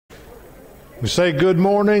We say good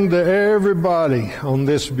morning to everybody on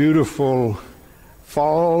this beautiful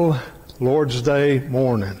fall Lord's Day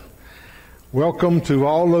morning. Welcome to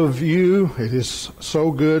all of you. It is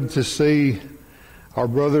so good to see our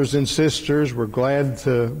brothers and sisters. We're glad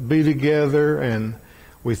to be together, and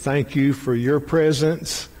we thank you for your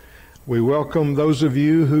presence. We welcome those of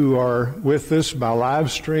you who are with us by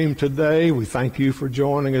live stream today. We thank you for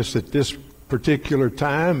joining us at this particular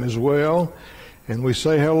time as well. And we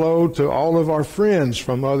say hello to all of our friends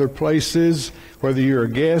from other places, whether you're a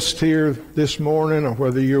guest here this morning or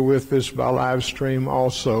whether you're with us by live stream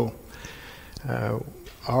also.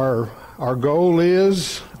 Our goal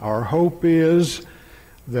is, our hope is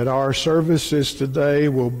that our services today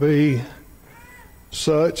will be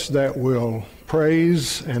such that we'll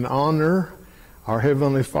praise and honor our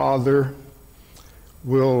Heavenly Father,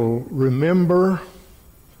 will remember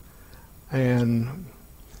and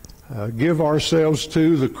give ourselves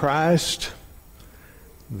to the Christ,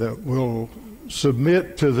 that will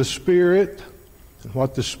submit to the Spirit and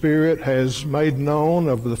what the Spirit has made known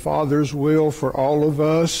of the Father's will for all of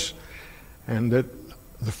us, and that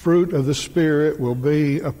the fruit of the Spirit will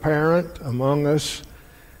be apparent among us,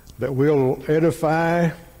 that we'll edify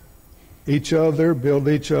each other, build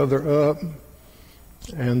each other up,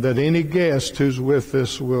 and that any guest who's with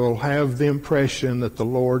us will have the impression that the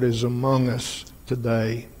Lord is among us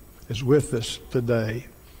today, is with us today.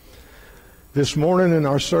 This morning in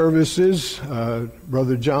our services,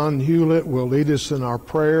 Brother John Hewlett will lead us in our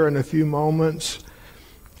prayer in a few moments.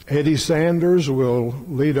 Eddie Sanders will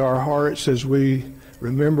lead our hearts as we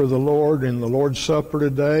remember the Lord in the Lord's Supper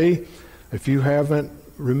today. If you haven't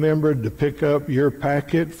remembered to pick up your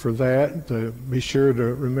packet for that, be sure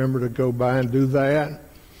to remember to go by and do that.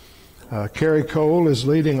 Carrie Cole is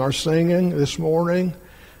leading our singing this morning.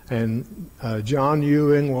 And John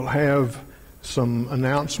Ewing will have some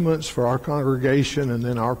announcements for our congregation and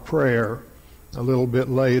then our prayer a little bit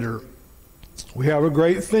later. We have a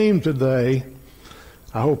great theme today.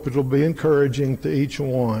 I hope it'll be encouraging to each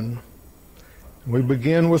one. We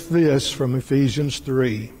begin with this from Ephesians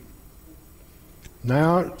 3.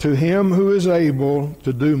 Now to him who is able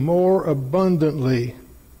to do more abundantly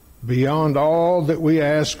beyond all that we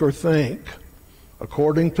ask or think,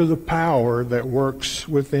 according to the power that works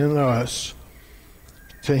within us.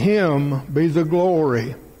 To him be the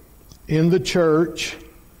glory in the church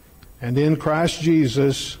and in Christ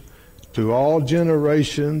Jesus to all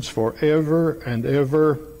generations forever and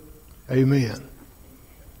ever. Amen.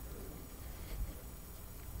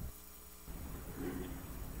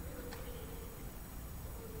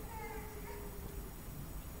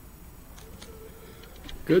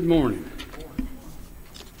 Good morning.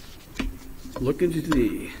 Looking to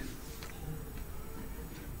thee.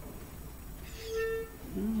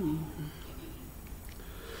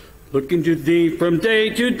 Looking to thee from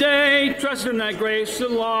day to day, trusting thy grace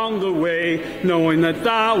along the way, knowing that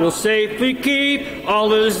thou wilt safely keep all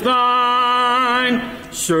that is thine.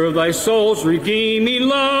 Sure of thy soul's redeeming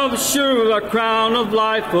love, sure of thy crown of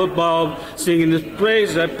life above, singing this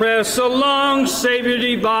praise I press along, Savior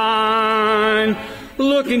divine.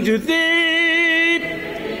 Looking to thee,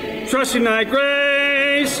 trusting thy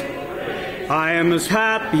grace, I am as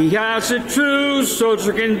happy as a true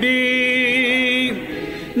soldier can be,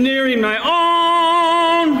 nearing my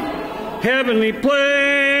own heavenly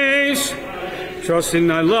place. Trusting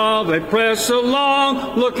thy love, I press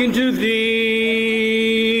along, looking to thee.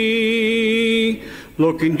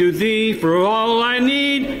 Looking to thee for all I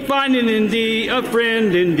need, finding in thee a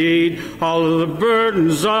friend indeed. All of the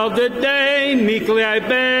burdens of the day meekly I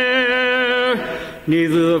bear.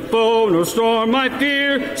 Neither the foe nor storm I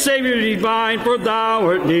fear, Savior divine, for thou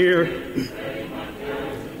art near.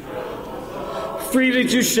 Freely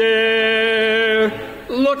to share,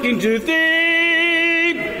 looking to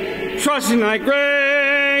thee, trusting thy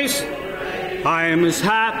grace. I am as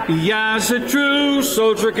happy as a true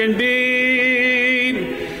soldier can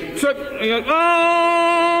be, tripping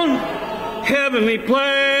on heavenly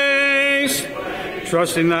place.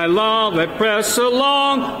 Trusting thy love, I press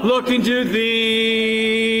along, looking to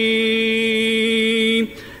thee.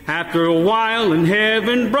 After a while in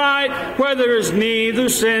heaven bright, where there is neither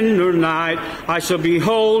sin nor night, I shall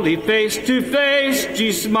behold thee face to face,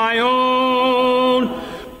 Jesus my own.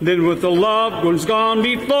 Then with the loved ones gone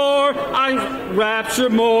before, I rapture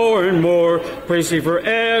more and more, praise thee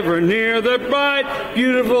forever near the bright,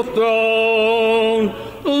 beautiful throne.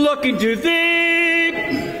 Looking to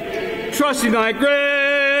thee, trusting thy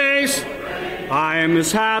grace, I am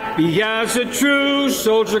as happy as a true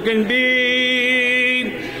soldier can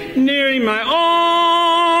be, nearing my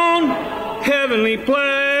own heavenly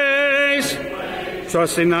place.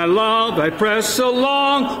 trusting thy love, I press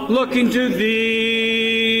along, looking to thee.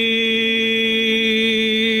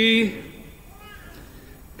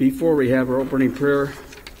 Before we have our opening prayer,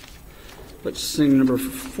 let's sing number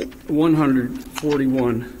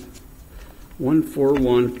 141.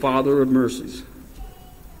 141, Father of Mercies.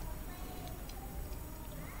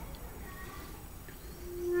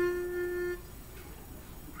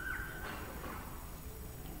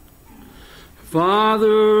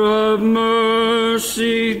 Father of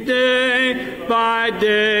mercy, day by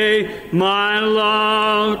day, my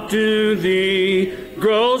love to thee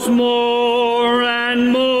grows more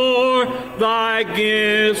and more. Thy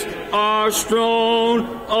gifts are strewn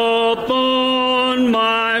upon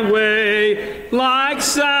my way, like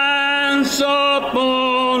sands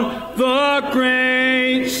upon the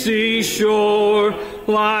great seashore,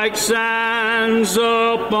 like sands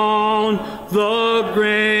upon the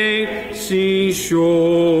great seashore.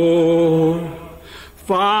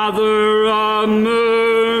 Father of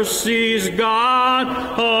mercies, God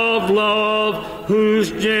of love,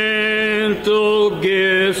 whose gentle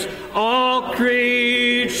gifts all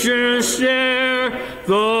creatures share,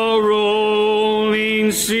 the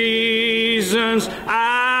rolling seasons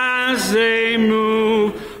as they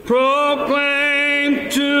move proclaim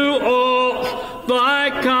to all thy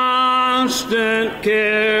constant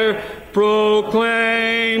care,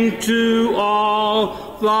 proclaim to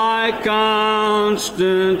all thy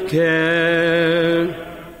constant care.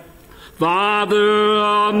 Father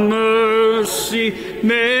of mercy,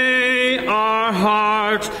 may our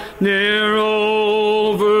hearts ne'er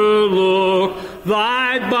overlook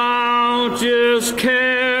thy bounteous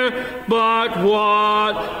care, but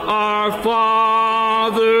what our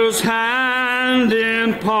Father's hand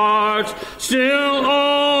imparts, still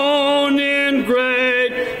own in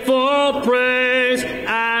grateful praise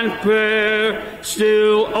and prayer,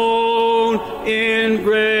 still own in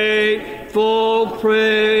grateful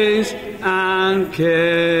praise and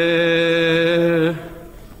care.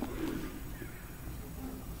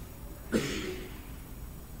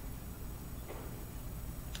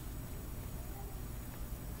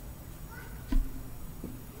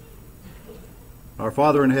 Our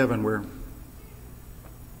Father in heaven, we're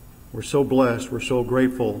so blessed, we're so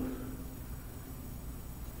grateful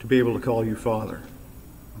to be able to call you Father.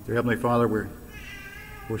 Dear Heavenly Father, we're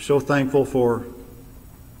so thankful for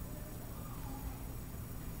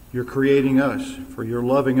your creating us, for your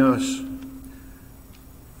loving us,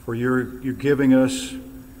 for you giving us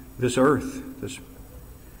this earth, this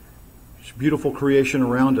beautiful creation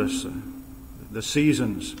around us, the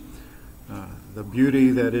seasons, the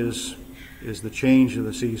beauty that is the change of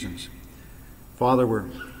the seasons. Father, we're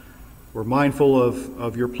mindful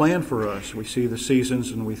of your plan for us. We see the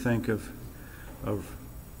seasons and we think of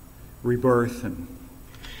rebirth. And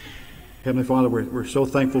Heavenly Father, we're so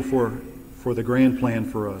thankful for the grand plan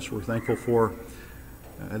for us. We're thankful for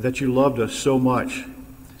that you loved us so much.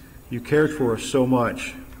 You cared for us so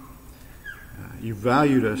much. You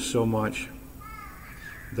valued us so much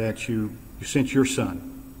that you sent your Son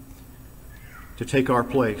to take our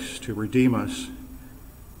place, to redeem us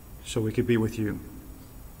so we could be with you.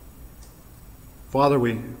 Father,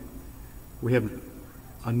 we have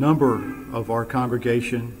a number of our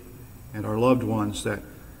congregation and our loved ones that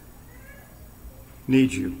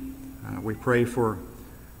need you. We pray for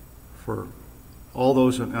all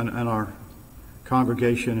those in our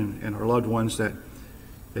congregation and our loved ones that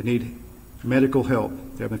need medical help.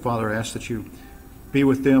 Heavenly Father, I ask that you be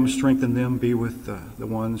with them, strengthen them, be with the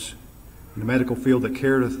ones in the medical field that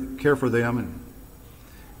care for them,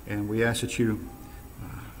 and we ask that you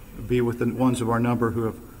be with the ones of our number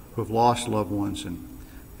who have lost loved ones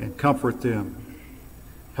and comfort them.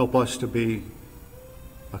 Help us to be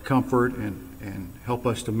a comfort and help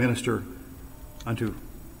us to minister unto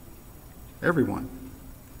everyone.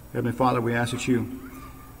 Heavenly Father, we ask that you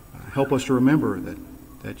help us to remember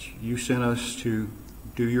that you sent us to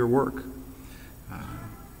do your work.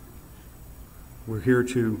 We're here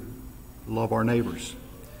to love our neighbors.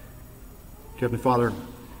 Heavenly Father,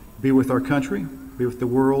 be with our country, be with the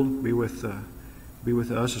world, be with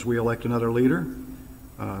us as we elect another leader.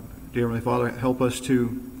 Dear Heavenly Father, help us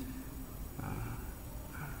to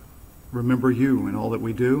remember you in all that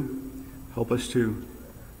we do. Help us to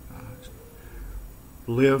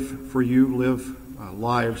live for you, live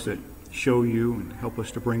lives that show you, and help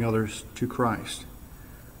us to bring others to Christ.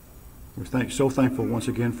 We're so thankful once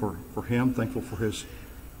again for him, thankful for his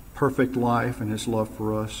perfect life and his love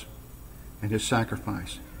for us and his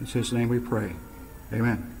sacrifice. In his name we pray.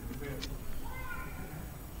 Amen.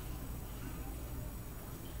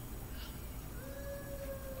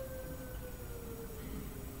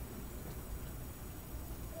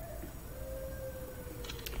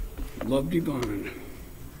 Love divine.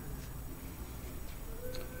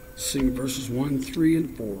 Sing verses 1, 3,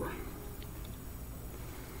 and 4.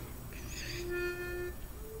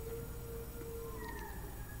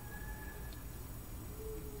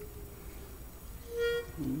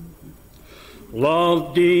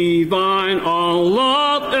 Love divine, all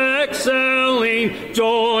love excelling,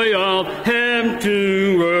 joy of heaven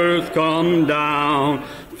to earth come down.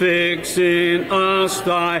 Fix in us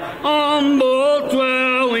thy humble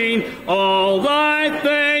dwelling, all thy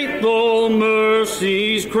faithful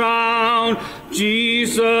mercies crown.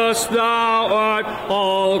 Jesus, thou art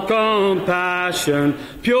all compassion,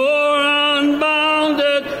 pure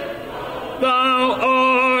unbounded, thou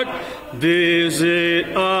art.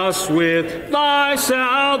 Visit us with thy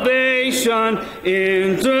salvation,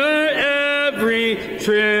 enter every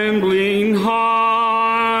trembling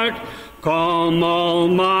heart. Come,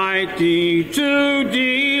 Almighty, to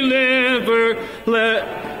deliver, let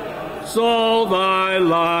all thy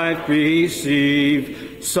life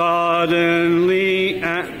receive. Suddenly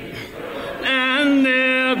and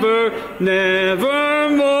never, never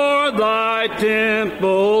more thy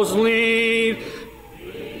temples leave.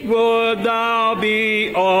 Would thou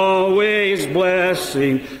be always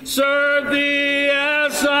blessing, serve thee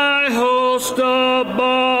as thy host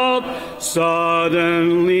above.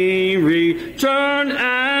 Suddenly return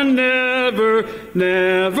and never,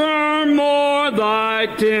 never more thy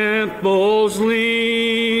temples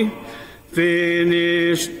leave.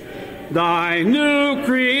 Finish thy new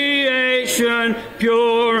creation,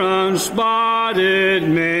 pure, unspotted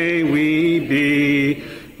may we be.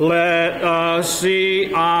 Let us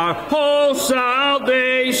see our whole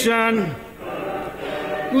salvation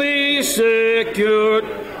secured,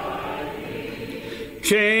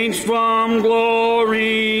 changed from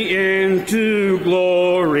glory into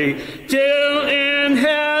glory, till in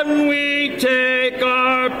heaven we take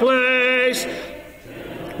our place.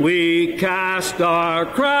 We cast our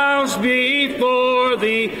crowns before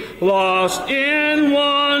thee, lost in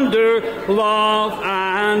wonder, love,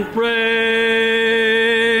 and praise.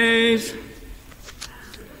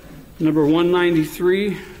 Number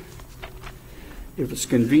 193. If it's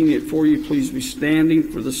convenient for you, please be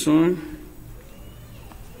standing for the song.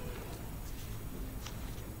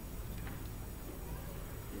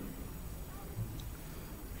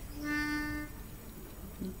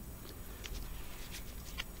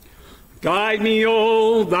 Guide me,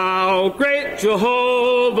 O thou great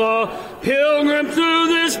Jehovah, pilgrim through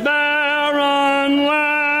this barren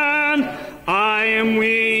land. I am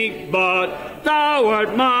weak, but thou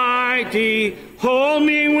art mighty. Hold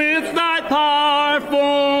me with thy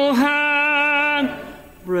powerful hand.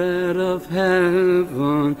 Bread of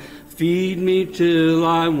heaven, feed me till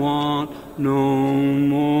I want no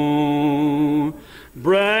more.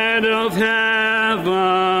 Bread of heaven,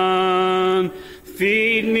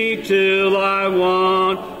 feed me till I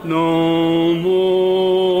want no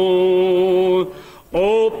more.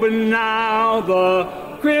 Open now the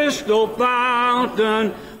crystal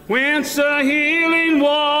fountain, whence the healing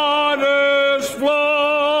waters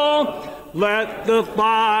flow. Let the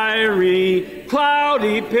fiery,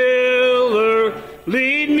 cloudy pillar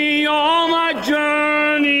lead me all my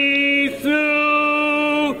journey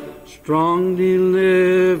through. Strong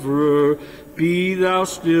deliverer, be thou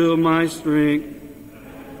still my strength.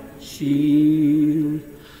 Shield.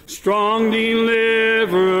 Strong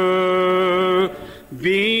deliverer,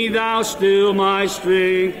 be thou still my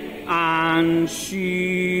strength and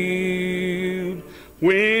shield.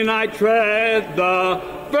 When I tread the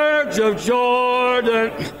verge of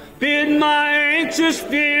Jordan, bid my anxious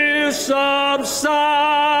fears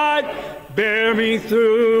subside. Bear me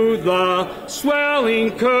through the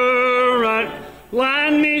swelling current,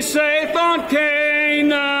 land me safe on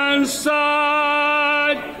Canaan's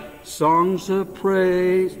side. Songs of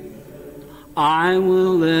praise I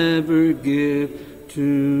will ever give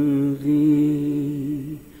to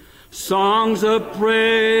thee. Songs of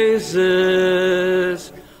praises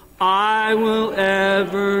I will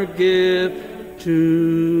ever give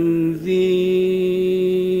to thee.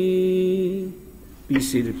 Be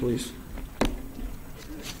seated, please.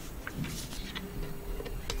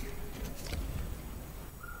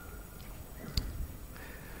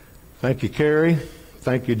 Thank you, Carrie.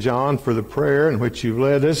 Thank you, John, for the prayer in which you've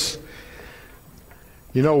led us.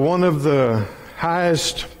 You know, one of the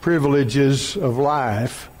highest privileges of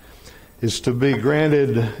life is to be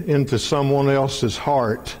granted into someone else's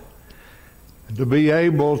heart, to be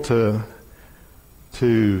able to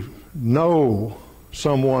know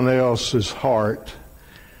someone else's heart,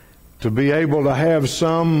 to be able to have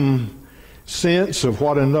some sense of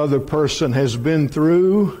what another person has been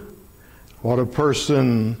through, what a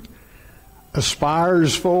person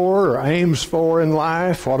aspires for or aims for in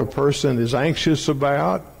life, what a person is anxious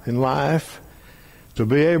about in life, to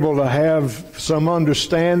be able to have some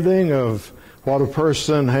understanding of what a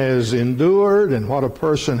person has endured and what a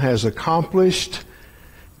person has accomplished,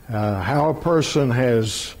 how a person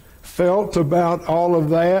has felt about all of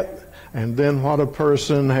that, and then what a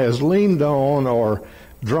person has leaned on or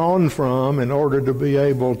drawn from in order to be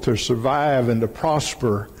able to survive and to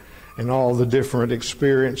prosper in all the different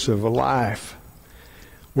experience of a life.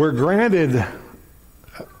 We're granted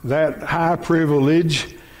that high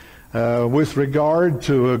privilege with regard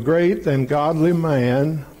to a great and godly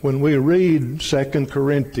man when we read 2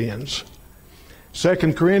 Corinthians.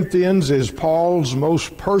 2 Corinthians is Paul's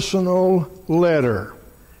most personal letter.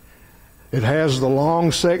 It has the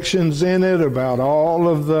long sections in it about all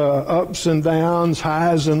of the ups and downs,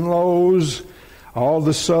 highs and lows, all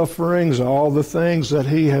the sufferings, all the things that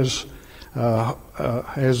he has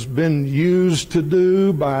been used to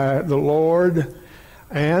do by the Lord,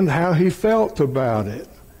 and how he felt about it.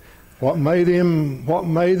 What made him,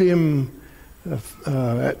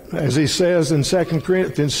 as he says in 2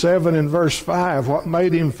 Corinthians 7 and verse 5, what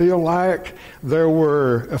made him feel like there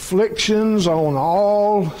were afflictions on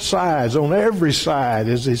all sides, on every side,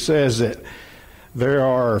 as he says it. There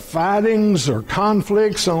are fightings or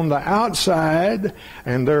conflicts on the outside,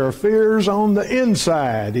 and there are fears on the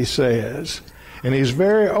inside, he says. And he's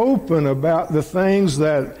very open about the things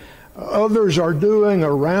that others are doing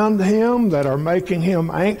around him that are making him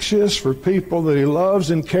anxious for people that he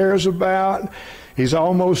loves and cares about. He's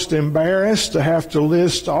almost embarrassed to have to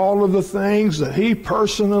list all of the things that he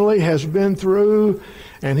personally has been through,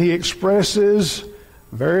 and he expresses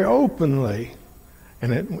very openly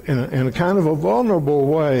and in a kind of a vulnerable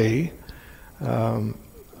way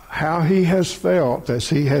how he has felt as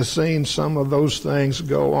he has seen some of those things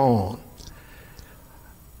go on.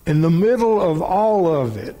 In the middle of all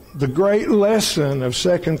of it, the great lesson of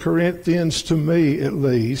 2 Corinthians, to me at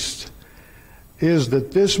least, is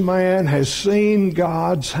that this man has seen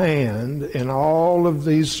God's hand in all of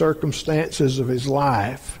these circumstances of his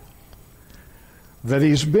life. That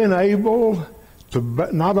he's been able to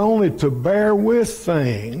not only to bear with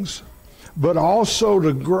things, but also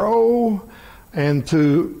to grow and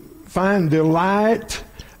to find delight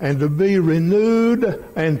and to be renewed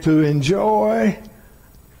and to enjoy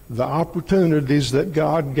the opportunities that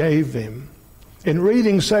God gave him. In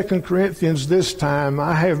reading 2 Corinthians this time,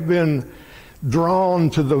 I have been drawn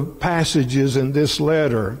to the passages in this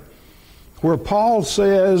letter where Paul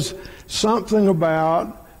says something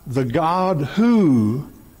about the God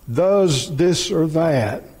who does this or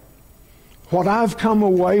that. What I've come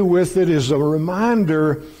away with it is a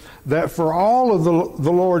reminder that for all of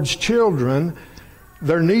the Lord's children,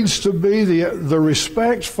 there needs to be the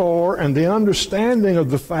respect for and the understanding of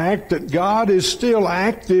the fact that God is still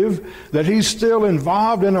active, that He's still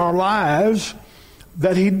involved in our lives,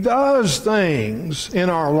 that He does things in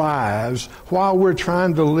our lives while we're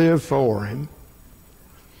trying to live for Him.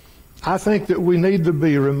 I think that we need to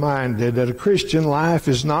be reminded that a Christian life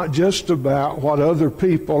is not just about what other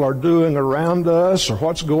people are doing around us or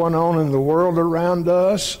what's going on in the world around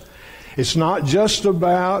us. It's not just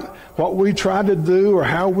about what we try to do or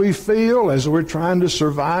how we feel as we're trying to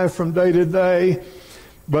survive from day to day,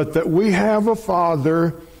 but that we have a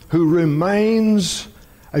Father who remains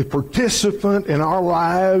a participant in our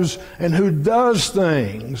lives and who does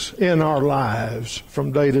things in our lives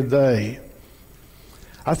from day to day.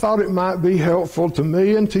 I thought it might be helpful to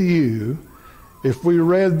me and to you if we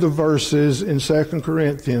read the verses in 2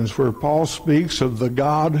 Corinthians where Paul speaks of the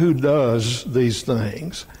God who does these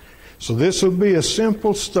things. So this will be a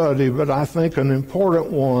simple study, but I think an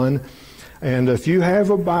important one. And if you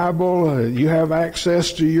have a Bible, you have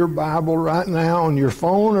access to your Bible right now on your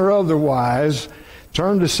phone or otherwise,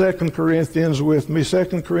 turn to 2 Corinthians with me.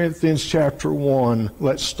 2 Corinthians chapter 1.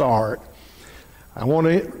 Let's start. I want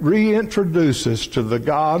to reintroduce us to the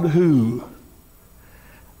God who.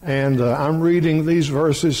 And I'm reading these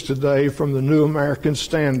verses today from the New American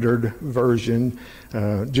Standard Version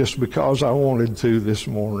just because I wanted to this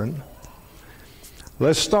morning.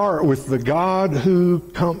 Let's start with the God who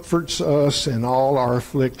comforts us in all our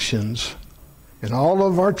afflictions, in all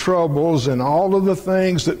of our troubles, and all of the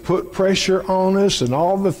things that put pressure on us, and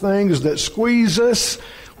all the things that squeeze us,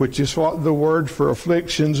 which is what the word for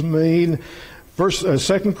afflictions mean.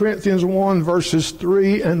 2 Corinthians 1, verses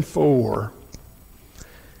 3 and 4.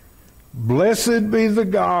 Blessed be the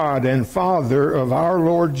God and Father of our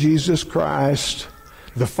Lord Jesus Christ,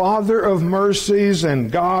 the Father of mercies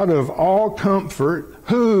and God of all comfort,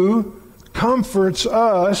 who comforts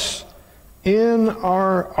us in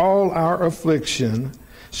all our affliction,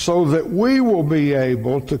 so that we will be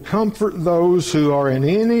able to comfort those who are in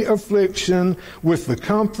any affliction with the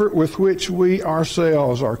comfort with which we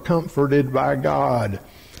ourselves are comforted by God.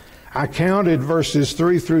 I counted verses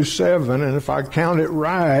 3 through 7, and if I count it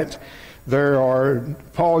right,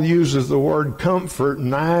 Paul uses the word comfort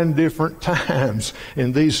 9 different times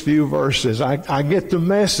in these few verses. I get the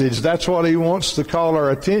message. That's what he wants to call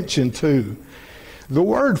our attention to. The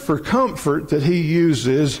word for comfort that he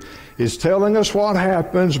uses is telling us what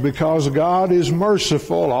happens because God is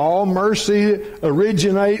merciful. All mercy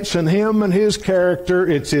originates in Him and His character.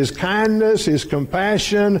 It's His kindness, His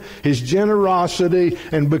compassion, His generosity,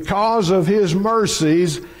 and because of His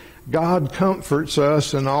mercies, God comforts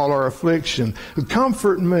us in all our affliction.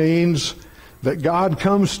 Comfort means that God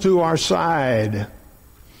comes to our side,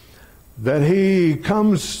 that He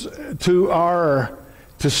comes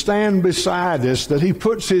to stand beside us, that He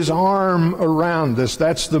puts His arm around us.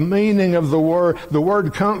 That's the meaning of the word. The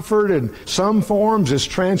word comfort in some forms is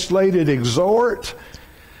translated exhort.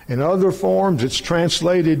 In other forms it's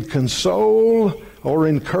translated console or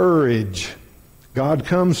encourage. God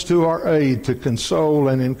comes to our aid to console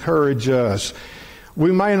and encourage us.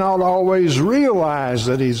 We may not always realize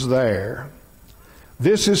that He's there.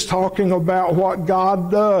 This is talking about what God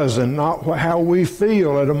does and not how we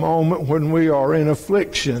feel at a moment when we are in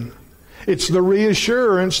affliction. It's the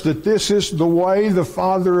reassurance that this is the way the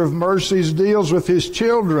Father of mercies deals with His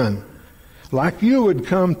children. Like you would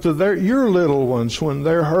come to your little ones when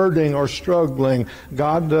they're hurting or struggling,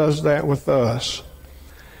 God does that with us.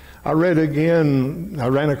 I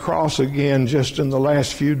ran across again just in the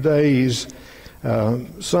last few days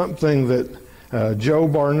something that Joe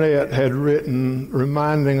Barnett had written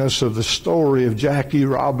reminding us of the story of Jackie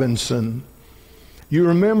Robinson. You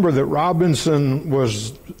remember that Robinson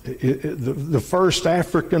was the first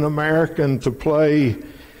African American to play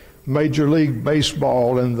Major League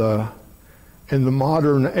Baseball in the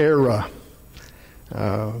modern era.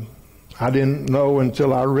 I didn't know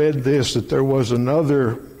until I read this that there was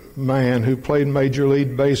another man who played Major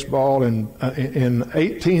League Baseball in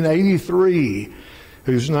 1883,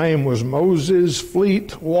 whose name was Moses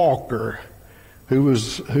Fleet Walker, who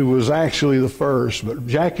was actually the first. But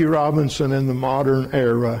Jackie Robinson in the modern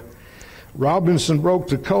era. Robinson broke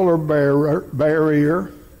the color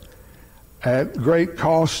barrier at great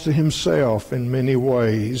cost to himself in many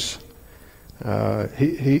ways.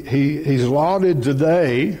 He's lauded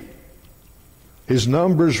today. His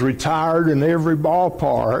numbers retired in every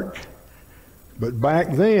ballpark. But back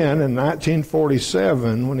then, in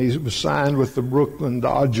 1947, when he was signed with the Brooklyn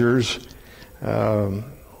Dodgers, it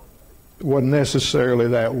wasn't necessarily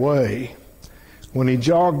that way. When he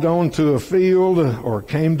jogged onto a field or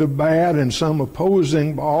came to bat in some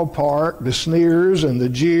opposing ballpark, the sneers and the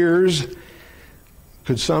jeers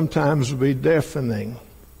could sometimes be deafening.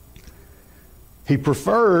 He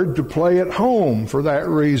preferred to play at home for that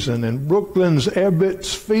reason. In Brooklyn's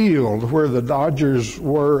Ebbets Field, where the Dodgers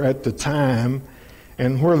were at the time,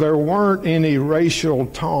 and where there weren't any racial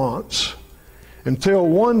taunts, until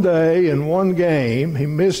one day in one game he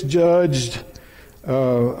misjudged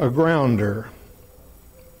a grounder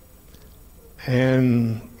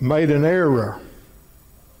and made an error.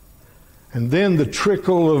 And then the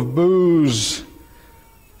trickle of boos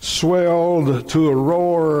swelled to a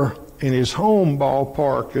roar in his home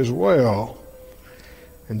ballpark as well.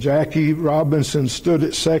 And Jackie Robinson stood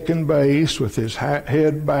at second base with his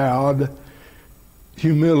head bowed,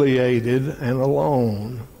 humiliated and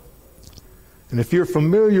alone. And if you're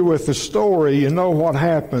familiar with the story, you know what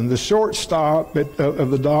happened. The shortstop of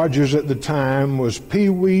the Dodgers at the time was Pee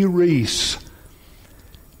Wee Reese.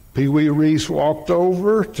 Pee Wee Reese walked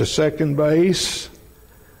over to second base,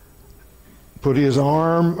 put his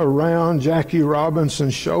arm around Jackie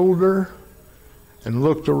Robinson's shoulder, and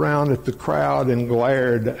looked around at the crowd and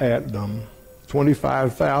glared at them.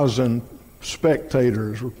 25,000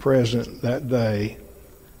 spectators were present that day.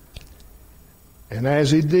 And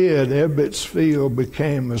as he did, Ebbets Field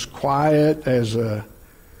became as quiet as a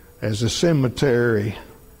cemetery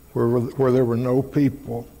where there were no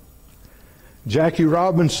people. Jackie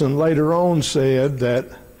Robinson later on said that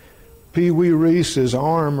Pee Wee Reese's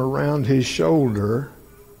arm around his shoulder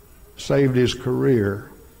saved his career.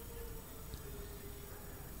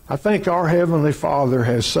 I think our Heavenly Father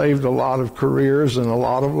has saved a lot of careers and a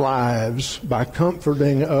lot of lives by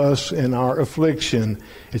comforting us in our affliction.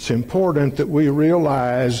 It's important that we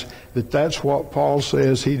realize that that's what Paul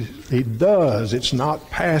says he does. It's not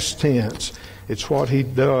past tense. It's what he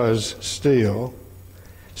does still.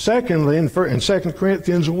 Secondly, in 2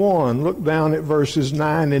 Corinthians 1, look down at verses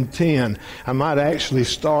 9 and 10. I might actually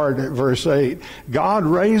start at verse 8. God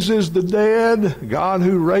raises the dead. God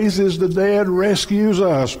who raises the dead rescues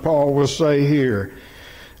us, Paul will say here.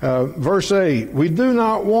 Verse 8, we do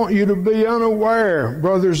not want you to be unaware,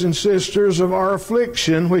 brothers and sisters, of our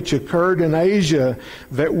affliction which occurred in Asia,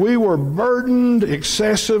 that we were burdened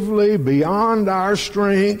excessively beyond our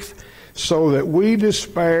strength, so that we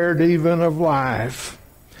despaired even of life.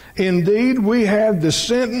 Indeed, we had the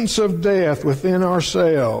sentence of death within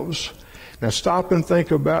ourselves. Now stop and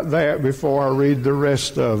think about that before I read the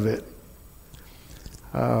rest of it.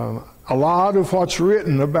 A lot of what's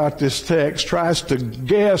written about this text tries to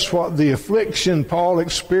guess what the affliction Paul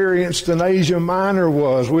experienced in Asia Minor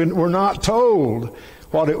was. We're not told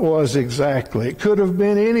what it was exactly. It could have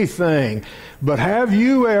been anything. But have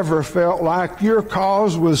you ever felt like your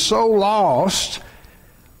cause was so lost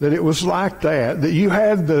that it was like that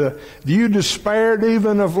you despaired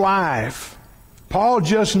even of life? Paul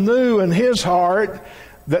just knew in his heart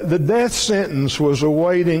that the death sentence was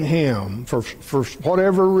awaiting him for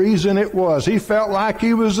whatever reason it was. He felt like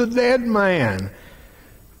he was a dead man.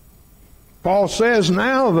 Paul says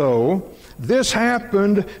now, though, this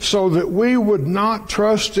happened so that we would not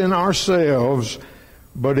trust in ourselves,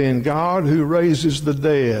 but in God who raises the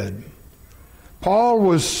dead. Paul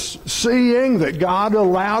was seeing that God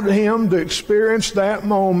allowed him to experience that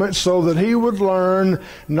moment so that he would learn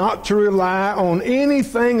not to rely on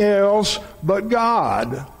anything else but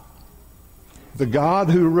God. The God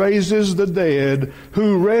who raises the dead,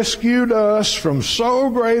 who rescued us from so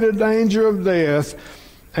great a danger of death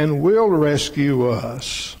and will rescue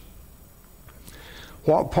us.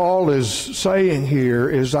 What Paul is saying here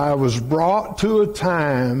is, I was brought to a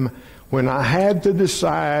time when I had to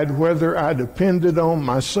decide whether I depended on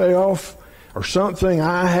myself or something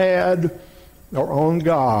I had or on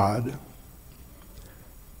God.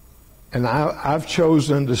 And I've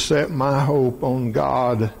chosen to set my hope on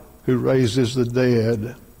God who raises the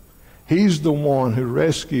dead. He's the one who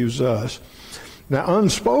rescues us. Now,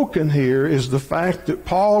 unspoken here is the fact that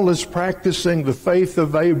Paul is practicing the faith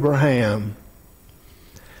of Abraham.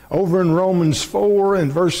 Over in Romans 4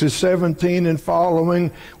 and verses 17 and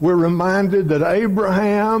following, we're reminded that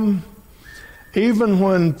Abraham, even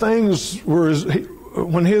when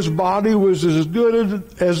when his body was as good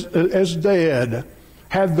as dead,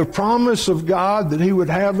 had the promise of God that he would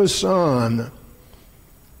have a son,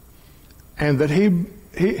 and that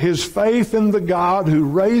his faith in the God who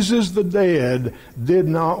raises the dead did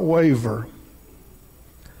not waver.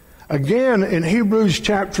 Again, in Hebrews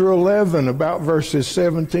chapter 11, about verses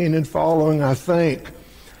 17 and following, I think,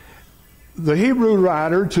 the Hebrew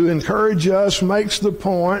writer, to encourage us, makes the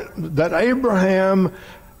point that Abraham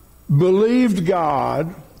believed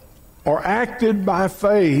God or acted by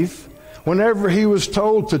faith whenever he was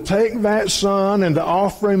told to take that son and to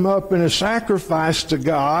offer him up in a sacrifice to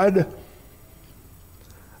God,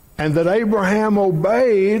 and that Abraham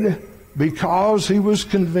obeyed because he was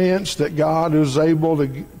convinced that God was able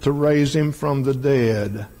to raise him from the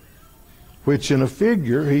dead, which in a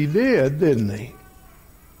figure he did, didn't he?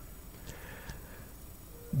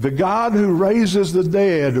 The God who raises the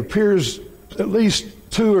dead appears at least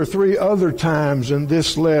 2 or 3 other times in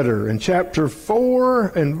this letter. In chapter 4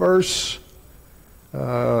 and verse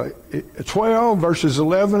 12, verses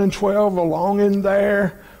 11 and 12, along in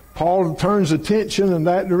there, Paul turns attention in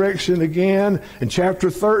that direction again. In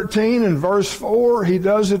chapter 13 and verse 4, he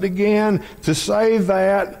does it again to say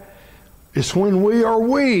that it's when we are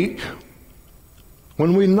weak,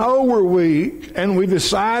 when we know we're weak, and we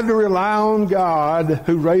decide to rely on God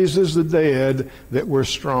who raises the dead, that we're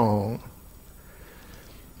strong.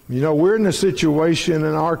 You know, we're in a situation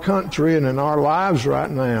in our country and in our lives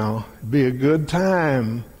right now. It'd be a good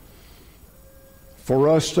time for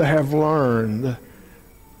us to have learned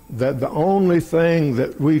that the only thing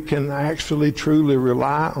that we can actually truly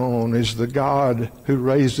rely on is the God who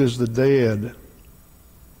raises the dead.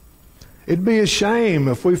 It'd be a shame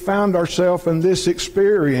if we found ourselves in this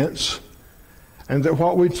experience and that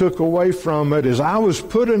what we took away from it is, I was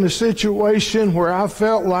put in a situation where I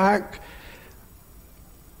felt like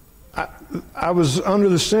I was under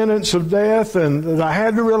the sentence of death and that I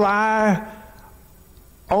had to rely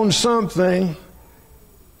on something.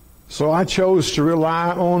 So I chose to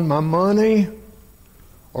rely on my money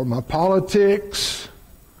or my politics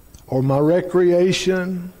or my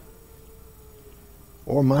recreation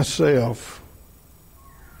or myself.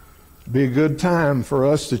 It'd be a good time for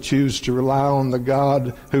us to choose to rely on the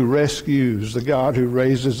God who rescues, the God who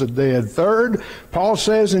raises the dead. Third, Paul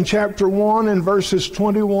says in chapter 1 and verses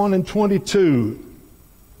 21 and 22,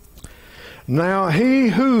 Now he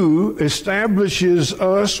who establishes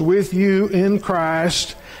us with you in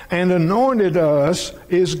Christ and anointed us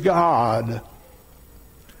is God,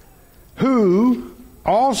 who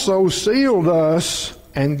also sealed us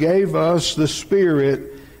and gave us the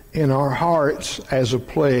Spirit in our hearts as a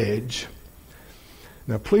pledge.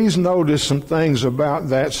 Now please notice some things about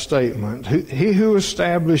that statement. He who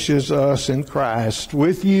establishes us in Christ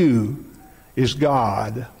with you is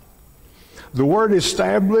God. The word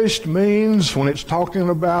established means, when it's talking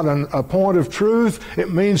about a point of truth,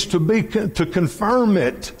 it means to confirm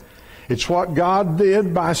it. It's what God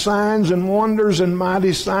did by signs and wonders and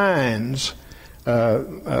mighty signs,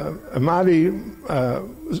 mighty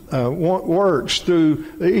works through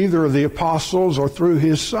either of the apostles or through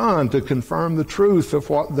His Son to confirm the truth of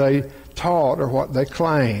what they taught or what they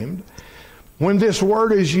claimed. When this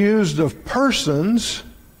word is used of persons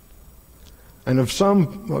and of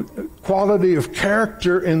some quality of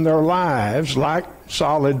character in their lives, like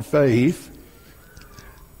solid faith,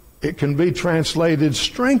 it can be translated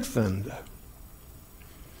strengthened.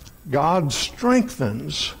 God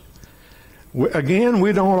strengthens. Again,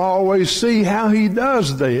 we don't always see how He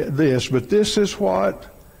does this, but this is what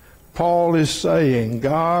Paul is saying.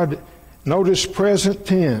 God, notice present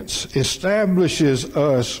tense, establishes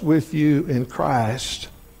us with you in Christ.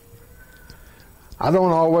 I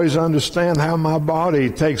don't always understand how my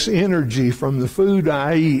body takes energy from the food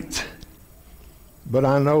I eat, but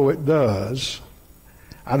I know it does.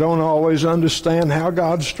 I don't always understand how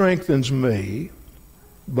God strengthens me,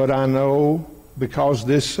 but I know because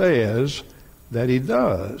this says that He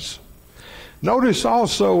does. Notice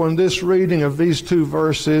also in this reading of these two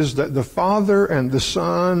verses that the Father and the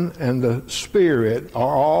Son and the Spirit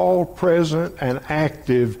are all present and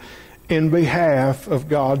active in behalf of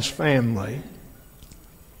God's family.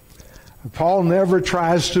 Paul never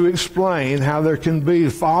tries to explain how there can be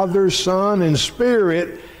Father, Son, and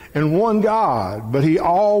Spirit and one God, but he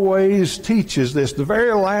always teaches this. The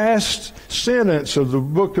very last sentence of the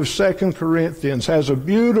book of 2 Corinthians has a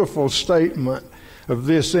beautiful statement of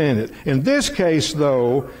this in it. In this case,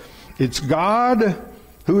 though, it's God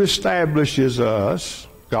who establishes us,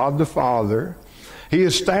 God the Father. He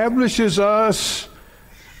establishes us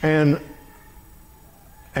and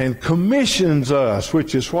commissions us,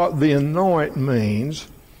 which is what the anoint means.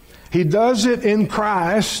 He does it in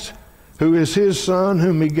Christ, who is His Son,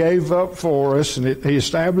 whom He gave up for us, and He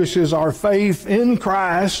establishes our faith in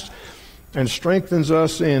Christ and strengthens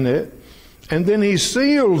us in it. And then He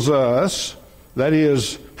seals us, that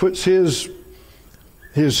is, puts His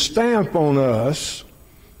stamp on us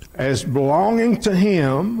as belonging to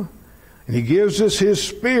Him, and He gives us His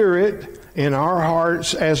Spirit in our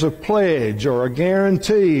hearts as a pledge or a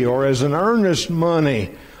guarantee or as an earnest money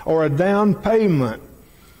or a down payment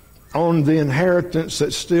on the inheritance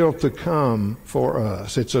that's still to come for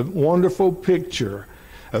us. It's a wonderful picture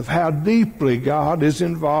of how deeply God is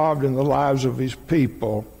involved in the lives of His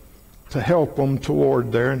people to help them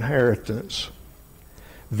toward their inheritance.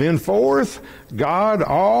 Then fourth, God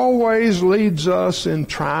always leads us in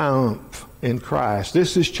triumph in Christ.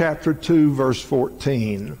 This is chapter 2, verse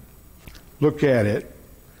 14. Look at it.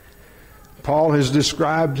 Paul has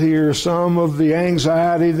described here some of the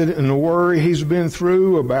anxiety and the worry he's been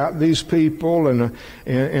through about these people and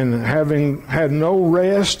having had no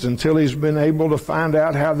rest until he's been able to find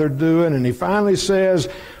out how they're doing. And he finally says,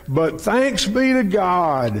 "But thanks be to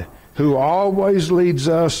God, who always leads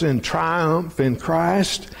us in triumph in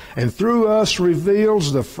Christ, and through us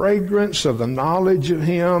reveals the fragrance of the knowledge of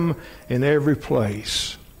Him in every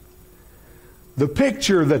place." The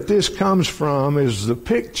picture that this comes from is the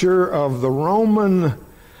picture of the Roman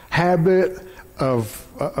habit of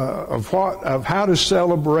how to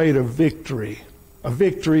celebrate a victory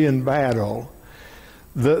in battle.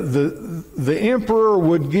 The emperor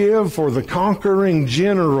would give for the conquering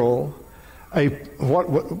general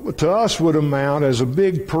what to us would amount as a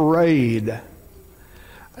big parade,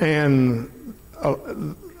 and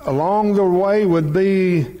along the way would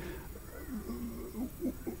be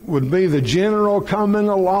the general coming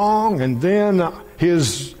along, and then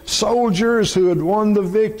his soldiers who had won the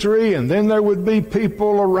victory, and then there would be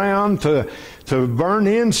people around to burn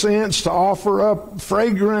incense, to offer up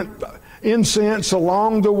fragrant incense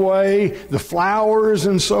along the way, the flowers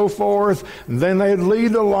and so forth. And then they'd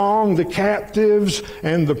lead along the captives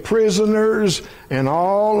and the prisoners and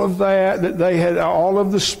all of that they had, all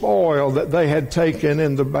of the spoil that they had taken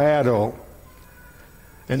in the battle.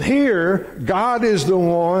 And here, God is the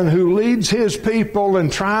one who leads His people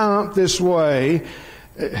in triumph this way.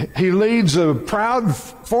 He leads a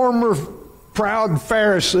former proud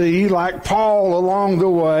Pharisee like Paul along the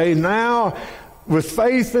way. Now, with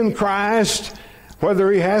faith in Christ,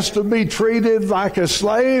 whether he has to be treated like a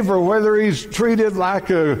slave or whether he's treated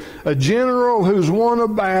like a general who's won a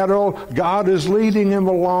battle, God is leading him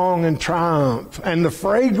along in triumph. And the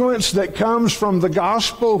fragrance that comes from the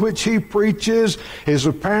gospel which he preaches is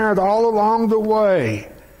apparent all along the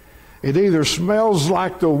way. It either smells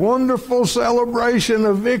like the wonderful celebration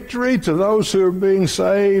of victory to those who are being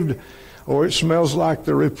saved, or it smells like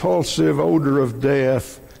the repulsive odor of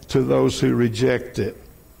death to those who reject it.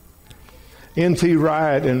 N.T.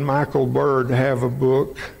 Wright and Michael Bird have a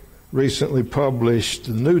book recently published,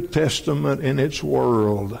 The New Testament in Its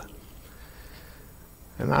World.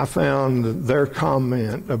 And I found their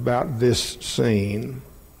comment about this scene.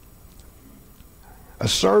 A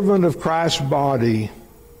servant of Christ's body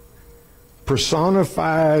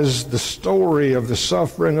personifies the story of the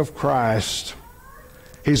suffering of Christ.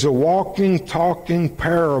 He's a walking, talking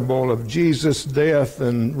parable of Jesus' death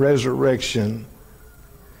and resurrection,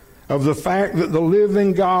 of the fact that the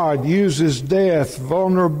living God uses death,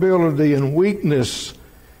 vulnerability, and weakness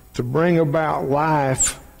to bring about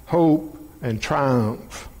life, hope, and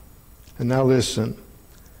triumph. And now listen.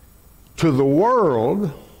 To the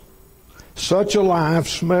world, such a life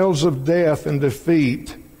smells of death and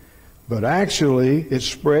defeat, but actually it's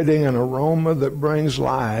spreading an aroma that brings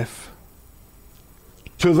life.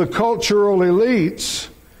 To the cultural elites,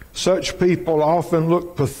 such people often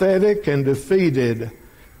look pathetic and defeated,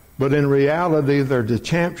 but in reality, they're the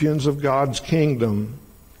champions of God's kingdom.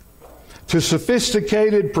 To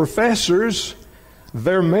sophisticated professors,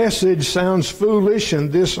 their message sounds foolish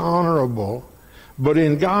and dishonorable, but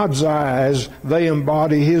in God's eyes, they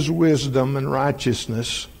embody His wisdom and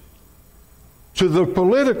righteousness. To the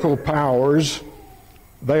political powers,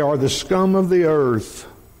 they are the scum of the earth,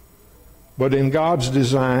 but in God's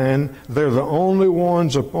design, they're the only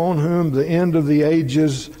ones upon whom the end of the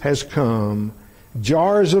ages has come.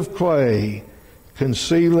 Jars of clay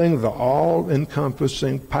concealing the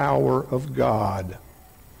all-encompassing power of God.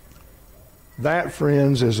 That,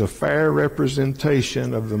 friends, is a fair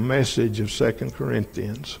representation of the message of 2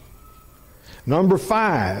 Corinthians. Number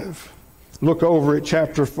 5, look over at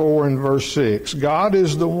chapter 4 and verse 6. God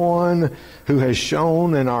is the one who has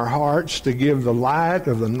shone in our hearts to give the light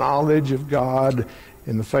of the knowledge of God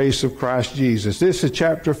in the face of Christ Jesus. This is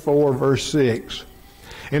chapter 4, verse 6.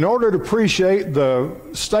 In order to appreciate the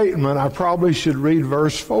statement, I probably should read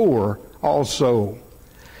verse 4 also.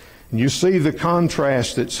 And you see the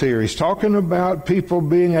contrast that's here. He's talking about people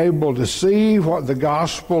being able to see what the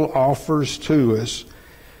gospel offers to us.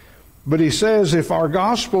 But he says, if our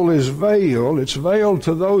gospel is veiled, it's veiled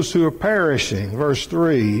to those who are perishing. Verse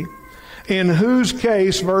 3. In whose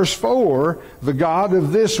case, verse 4, the God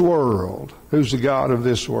of this world. Who's the God of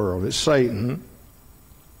this world? It's Satan.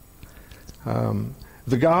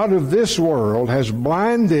 The God of this world has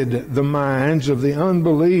blinded the minds of the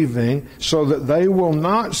unbelieving so that they will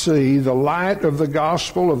not see the light of the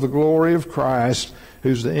gospel of the glory of Christ,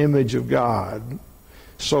 who's the image of God.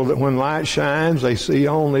 So that when light shines, they see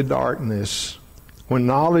only darkness. When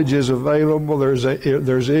knowledge is available, there's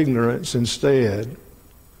ignorance instead.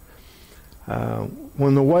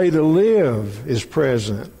 When the way to live is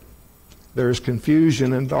present, there's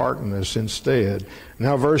confusion and darkness instead.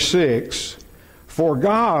 Now verse 6. For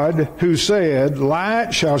God, who said,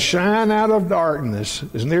 light shall shine out of darkness,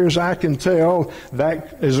 as near as I can tell,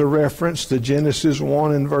 that is a reference to Genesis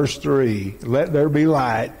 1 and verse 3. Let there be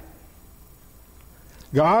light.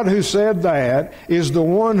 God, who said that, is the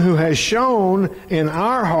one who has shone in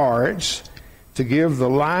our hearts to give the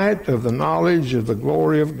light of the knowledge of the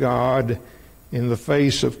glory of God in the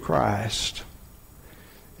face of Christ.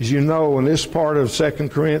 As you know, in this part of 2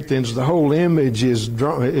 Corinthians, the whole image is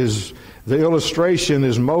the illustration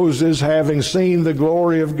is Moses having seen the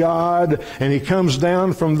glory of God, and he comes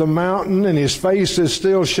down from the mountain and his face is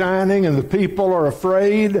still shining and the people are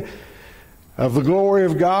afraid of the glory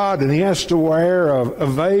of God, and he has to wear a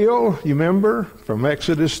veil, you remember, from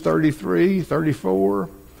Exodus 33, 34.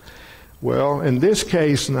 Well, in this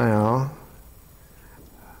case now,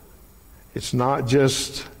 it's not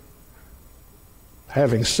just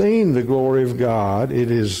having seen the glory of God,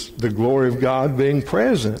 it is the glory of God being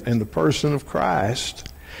present in the person of Christ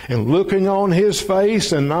and looking on His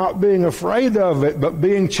face and not being afraid of it, but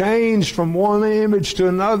being changed from one image to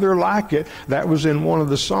another like it. That was in one of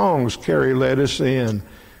the songs Carrie led us in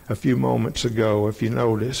a few moments ago, if you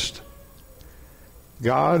noticed.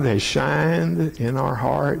 God has shined in our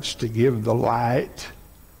hearts to give the light.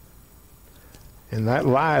 And that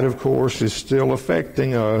light, of course, is still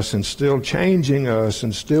affecting us and still changing us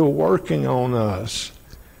and still working on us.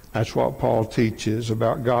 That's what Paul teaches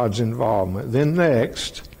about God's involvement. Then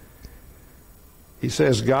next, He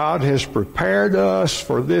says God has prepared us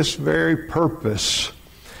for this very purpose.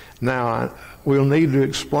 Now, we'll need to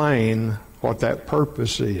explain what that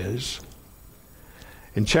purpose is.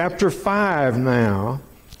 In chapter 5 now,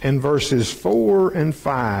 in verses 4 and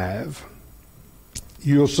 5,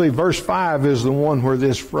 you'll see verse 5 is the one where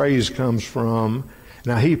this phrase comes from.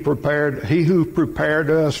 Now, he who prepared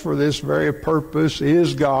us for this very purpose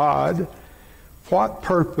is God. What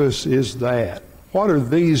purpose is that? What are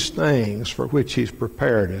these things for which he's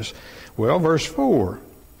prepared us? Well, verse 4.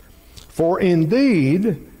 For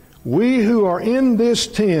indeed, we who are in this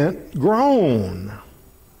tent groan,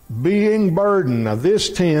 being burdened. Now, this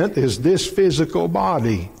tent is this physical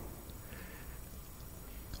body.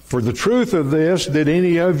 For the truth of this, did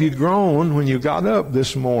any of you groan when you got up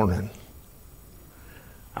this morning?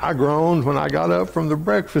 I groaned when I got up from the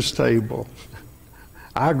breakfast table.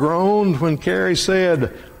 I groaned when Carrie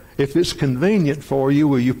said, if it's convenient for you,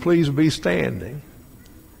 will you please be standing?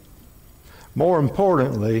 More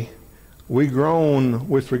importantly, we groan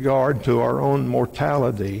with regard to our own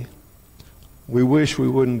mortality. We wish we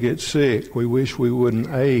wouldn't get sick. We wish we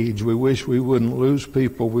wouldn't age. We wish we wouldn't lose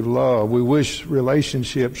people we love. We wish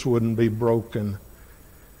relationships wouldn't be broken.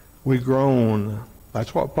 We groan.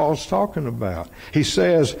 That's what Paul's talking about. He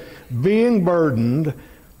says, being burdened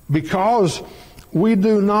because we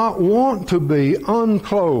do not want to be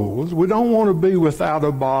unclothed. We don't want to be without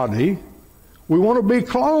a body. We want to be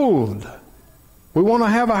clothed. We want to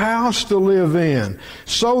have a house to live in,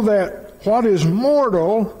 so that what is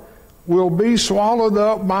mortal will be swallowed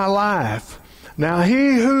up by life. Now,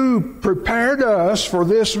 he who prepared us for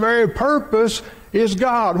this very purpose is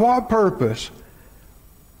God. What purpose?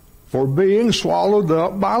 For being swallowed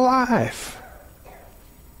up by life.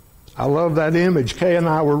 I love that image. Kay and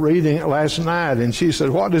I were reading it last night, and she said,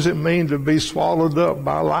 what does it mean to be swallowed up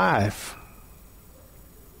by life?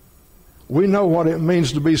 We know what it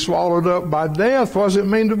means to be swallowed up by death. What does it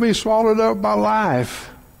mean to be swallowed up by life?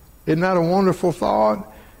 Isn't that a wonderful thought?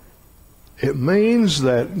 It means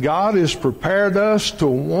that God has prepared us to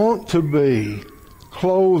want to be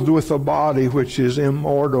clothed with a body which is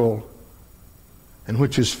immortal and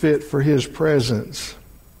which is fit for His presence.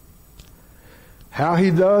 How He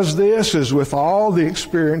does this is with all the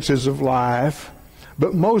experiences of life,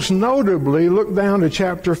 but most notably, look down to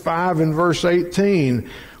chapter 5 and verse 18,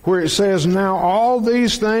 where it says, now all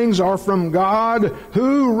these things are from God,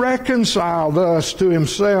 who reconciled us to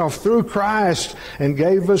Himself through Christ and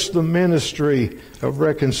gave us the ministry of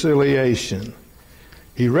reconciliation.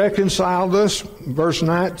 He reconciled us, verse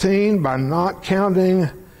 19, by not counting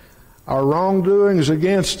our wrongdoings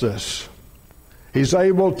against us. He's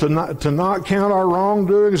able to not count our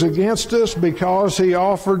wrongdoings against us because He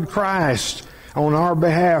offered Christ on our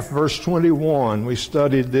behalf. Verse 21, we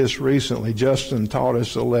studied this recently. Justin taught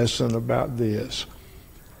us a lesson about this.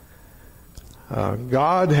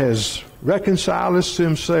 God has reconciled us to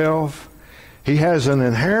Himself. He has an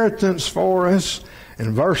inheritance for us.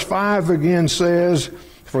 And verse 5 again says,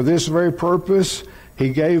 for this very purpose, He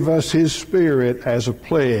gave us His Spirit as a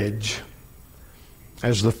pledge,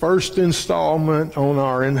 as the first installment on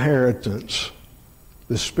our inheritance.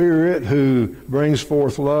 The Spirit who brings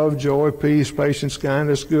forth love, joy, peace, patience,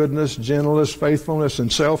 kindness, goodness, gentleness, faithfulness,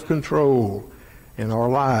 and self-control in our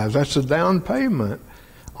lives. That's a down payment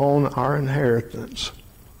on our inheritance.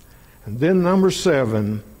 And then number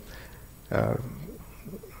 7, I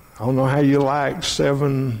don't know how you like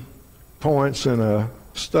 7 points in a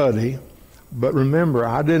study, but remember,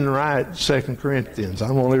 I didn't write 2 Corinthians.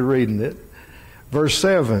 I'm only reading it. Verse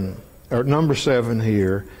 7, or number 7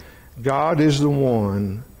 here, God is the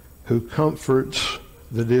one who comforts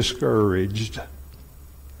the discouraged.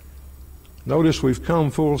 Notice we've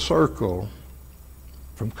come full circle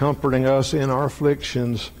from comforting us in our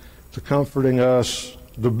afflictions to comforting us.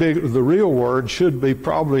 The real word should be,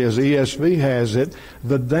 probably as ESV has it,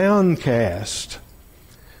 the downcast,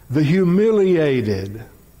 the humiliated,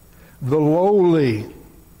 the lowly.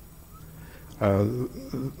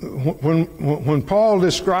 When Paul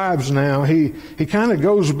describes now, he kind of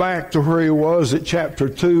goes back to where he was at chapter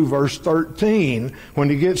 2, verse 13, when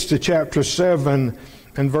he gets to chapter 7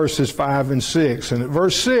 and verses 5 and 6. And at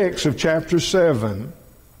verse 6 of chapter 7,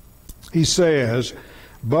 he says,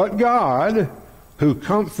 but God, who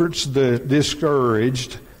comforts the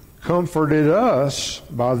discouraged, comforted us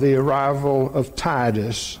by the arrival of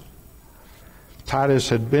Titus. Titus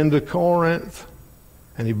had been to Corinth,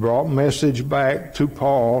 and he brought message back to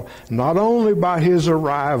Paul, not only by his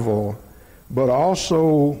arrival, but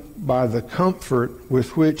also by the comfort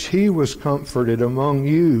with which he was comforted among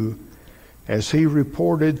you, as he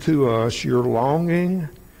reported to us your longing,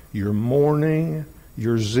 your mourning,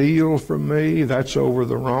 your zeal for me, that's over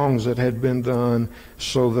the wrongs that had been done,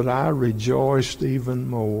 so that I rejoiced even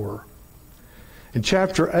more. In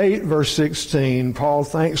chapter 8, verse 16, Paul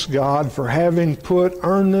thanks God for having put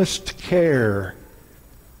earnest care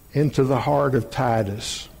into the heart of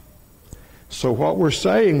Titus. So what we're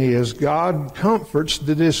saying is God comforts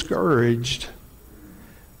the discouraged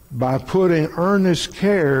by putting earnest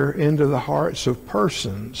care into the hearts of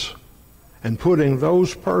persons and putting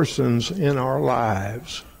those persons in our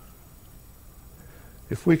lives.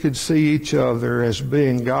 If we could see each other as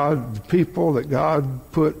being God, people that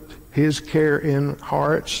God put His care in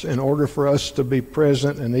hearts in order for us to be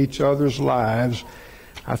present in each other's lives,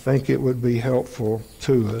 I think it would be helpful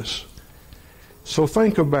to us. So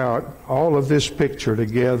think about all of this picture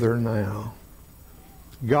together now.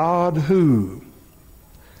 God who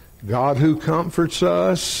comforts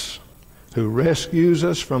us, who rescues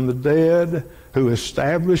us from the dead, who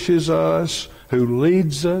establishes us, who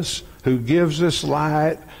leads us, who gives us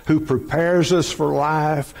light, who prepares us for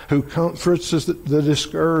life, who comforts us, the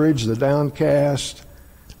discouraged, the downcast.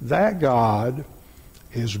 That God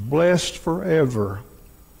is blessed forever.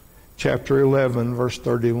 Chapter 11, verse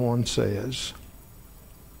 31 says.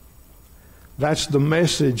 That's the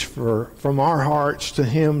message from our hearts to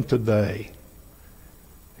Him today.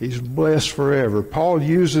 He's blessed forever. Paul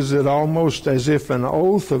uses it almost as if an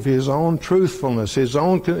oath of his own truthfulness,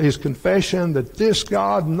 his confession that this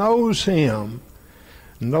God knows him,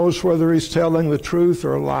 knows whether he's telling the truth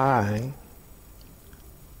or lying.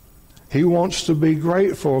 He wants to be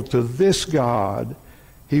grateful to this God.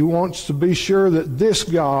 He wants to be sure that this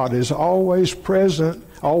God is always present,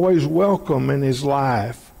 always welcome in his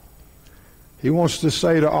life. He wants to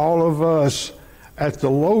say to all of us, at the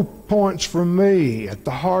low points for me, at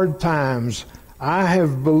the hard times, I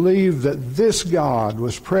have believed that this God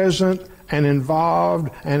was present and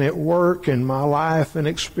involved and at work in my life and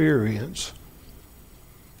experience.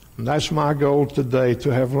 And that's my goal today,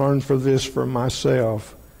 to have learned this for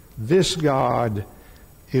myself. This God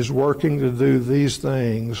is working to do these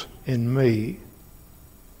things in me.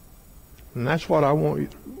 And that's what I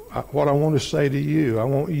want to say to you. I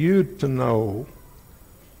want you to know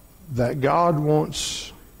that God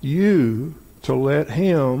wants you to let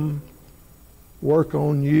Him work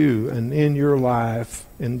on you and in your life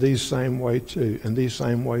in these same ways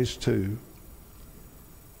too.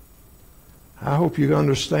 I hope you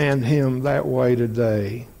understand Him that way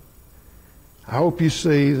today. I hope you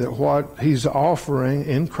see that what He's offering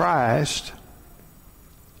in Christ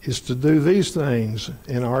is to do these things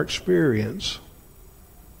in our experience.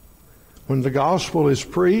 When the gospel is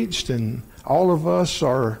preached and all of us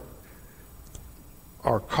are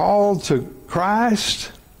called to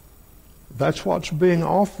Christ, that's what's being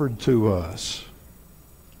offered to us.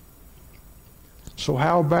 So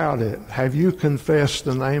how about it? Have you confessed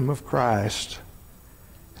the name of Christ?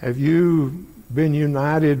 Have you been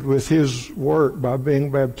united with His work by being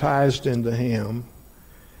baptized into Him?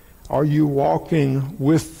 Are you walking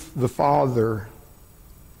with the Father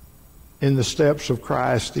in the steps of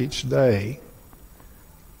Christ each day?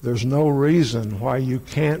 There's no reason why you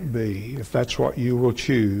can't be, if that's what you will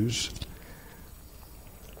choose.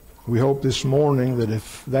 We hope this morning that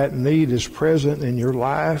if that need is present in your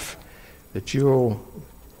life, that you'll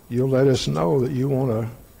let us know that you want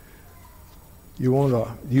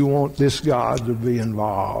this God to be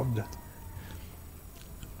involved.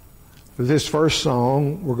 For this first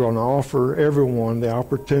song, we're going to offer everyone the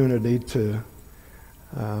opportunity to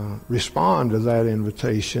respond to that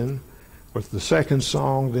invitation. With the second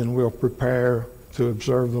song, then we'll prepare to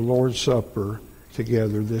observe the Lord's Supper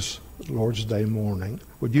together this Lord's Day morning.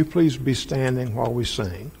 Would you please be standing while we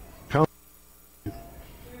sing? Come.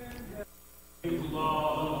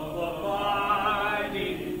 Love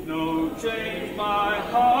abiding, no change my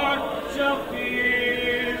heart shall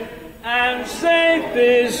fear, and safe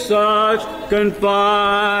is such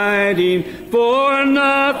confiding, for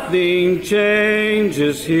nothing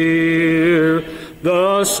changes here.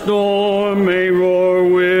 The storm may roar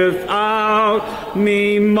without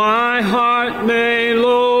me, my heart may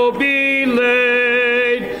low be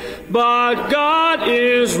laid, but God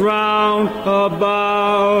is round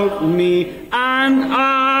about me, and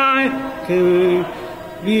I can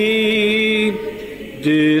be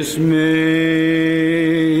dismayed.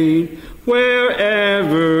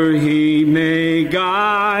 Wherever He may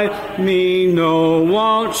guide me, no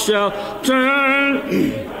one shall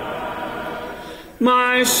turn.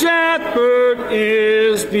 My shepherd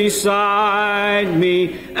is beside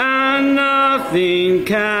me, and nothing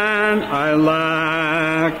can I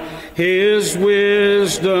lack. His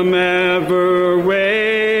wisdom ever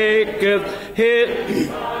waketh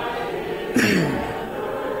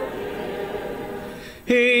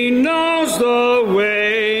He knows the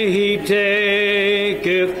way he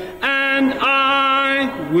taketh, and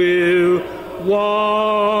I will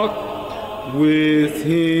walk with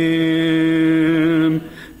him.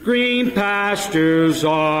 Green pastures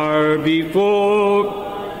are before,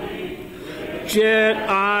 yet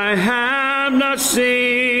I have not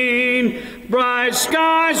seen. Bright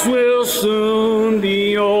skies will soon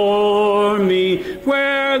be o'er me,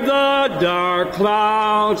 where the dark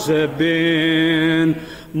clouds have been.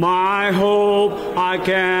 My hope I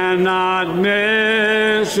cannot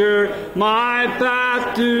measure, my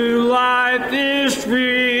path to life is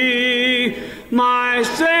free. My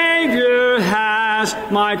Savior has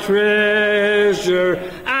my treasure,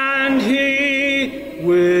 and he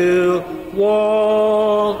will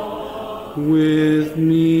walk with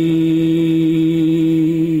me.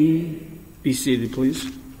 Be seated, please.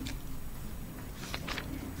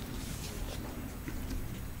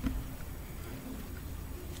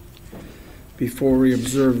 Before we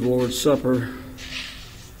observe the Lord's Supper,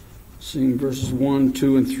 sing verses 1,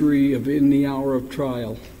 2, and 3 of In the Hour of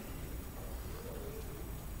Trial.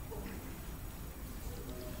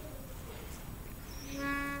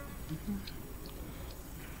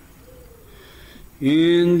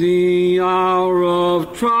 In the hour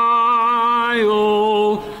of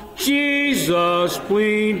trial, Jesus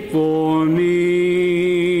plead for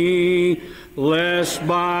me, lest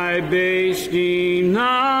by base denial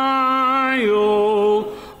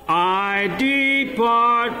I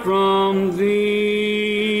depart from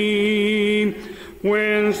thee.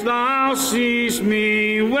 Whence thou seest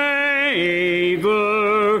me waver,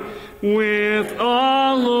 with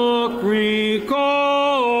a look recall,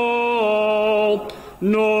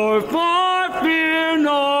 nor for fear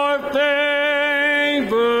nor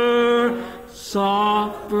favor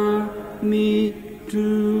suffer me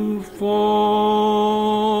to fall.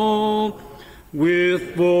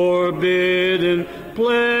 With forbidden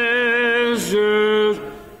pleasures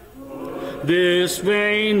this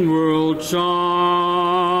vain world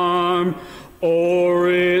charm, or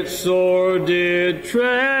its sordid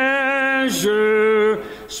treasure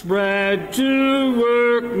spread to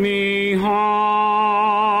work me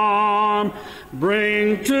harm.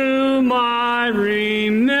 Bring to my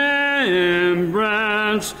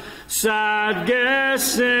remembrance sad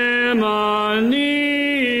Gethsemane,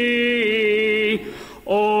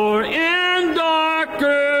 or in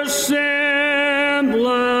darker semblance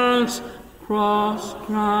cross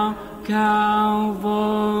crown Calvary.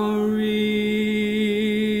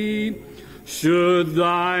 Should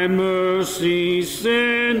thy mercy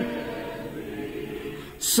send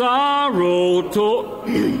sorrow to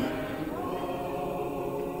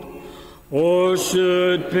or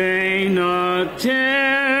should pain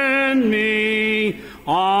attend me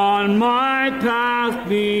on my path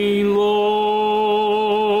below,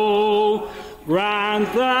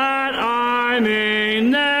 grant that I may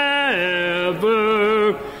never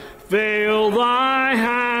fail thy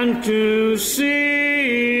hand to see.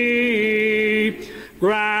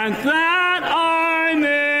 Grant that I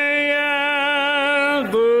may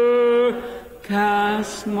ever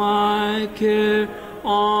cast my care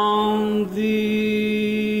on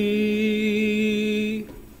thee.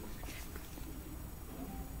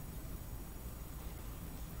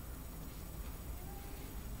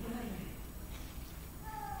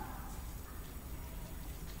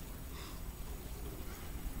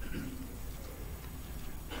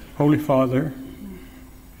 Holy Father,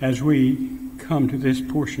 as we come to this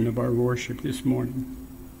portion of our worship this morning,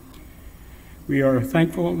 we are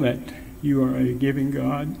thankful that you are a giving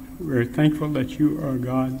God. We're thankful that you are a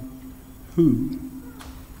God who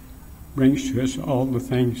brings to us all the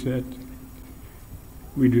things that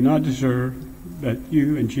we do not deserve, that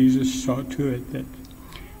you and Jesus saw to it that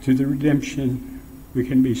through the redemption we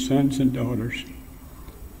can be sons and daughters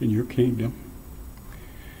in your kingdom.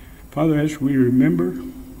 Father, as we remember,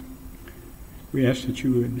 we ask that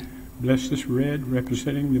you would bless this bread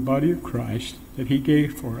representing the body of Christ that he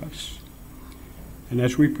gave for us. And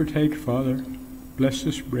as we partake, Father, bless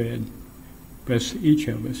this bread. Bless each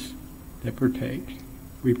of us that partake.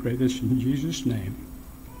 We pray this in Jesus' name,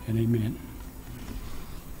 and amen.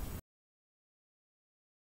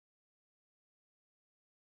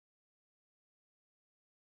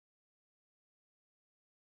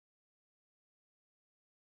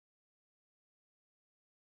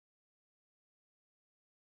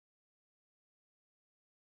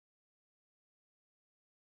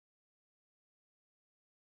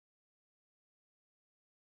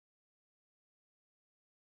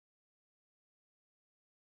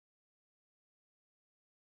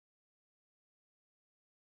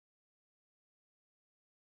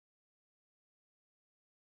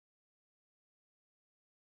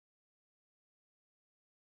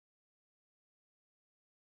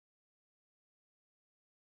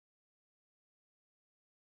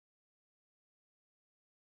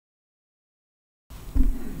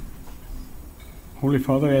 Holy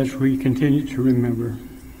Father, as we continue to remember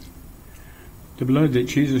the blood that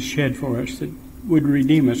Jesus shed for us that would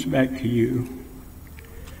redeem us back to you,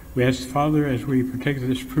 we ask, Father, as we partake of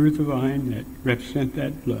this fruit of the vine that represent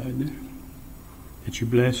that blood, that you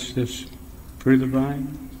bless this fruit of the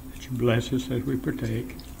vine, that you bless us as we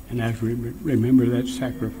partake, and as we remember that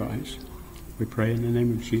sacrifice. We pray in the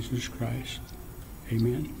name of Jesus Christ.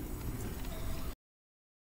 Amen.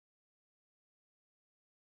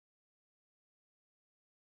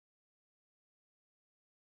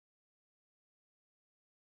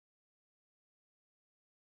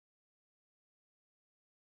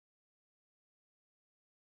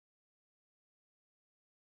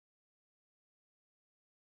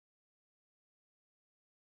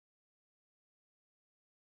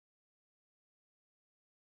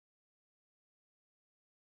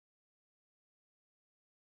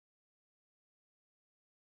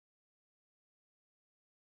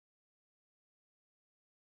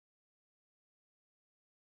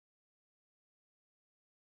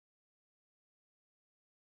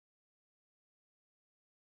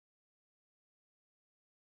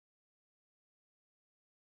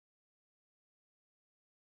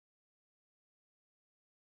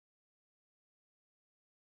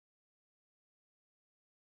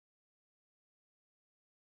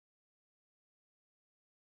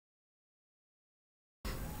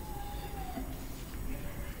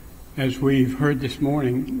 As we've heard this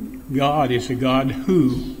morning, God is a God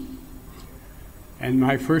who, and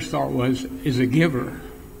my first thought was, is a giver.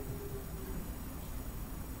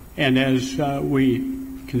 And as we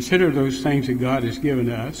consider those things that God has given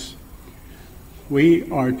us, we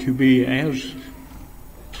are to be as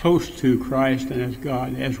close to Christ and as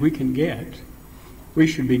God as we can get. We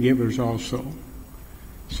should be givers also.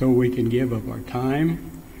 So we can give of our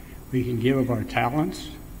time, we can give of our talents,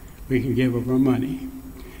 we can give of our money.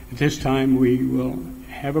 At this time, we will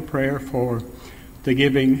have a prayer for the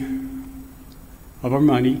giving of our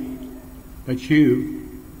money, but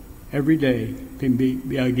you, every day, can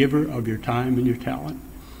be a giver of your time and your talent.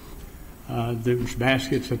 There's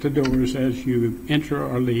baskets at the doors as you enter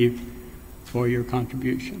or leave for your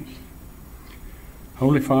contributions.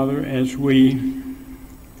 Holy Father, as we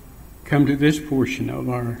come to this portion of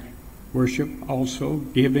our worship, also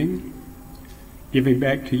giving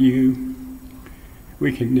back to you,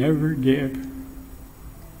 we can never give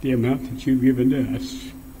the amount that you've given to us.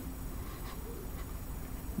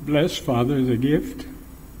 Bless, Father, the gift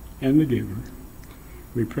and the giver.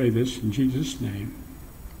 We pray this in Jesus' name,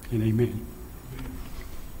 and amen.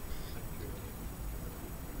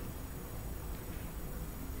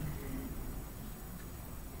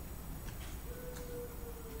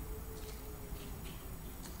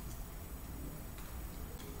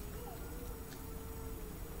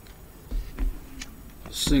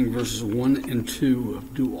 Sing verses 1 and 2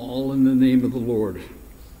 of Do All in the Name of the Lord.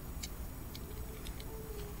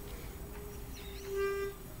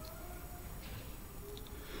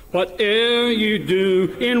 Whate'er you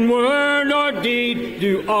do in word or deed,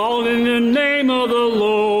 do all in the name of the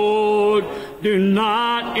Lord. Do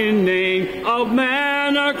not in name of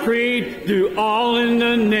man or creed, do all in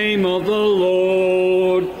the name of the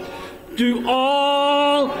Lord. Do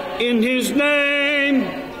all in his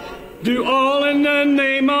name. Do all in the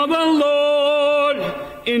name of the Lord,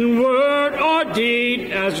 in word or deed,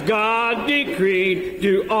 as God decreed.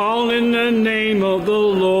 Do all in the name of the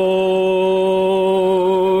Lord.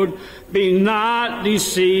 Be not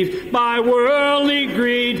deceived by worldly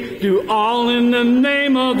greed. Do all in the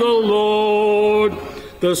name of the Lord.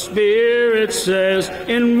 The Spirit says,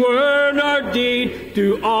 in word or deed,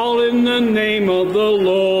 do all in the name of the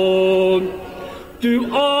Lord.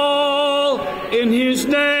 Do all in his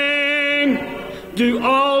name. Do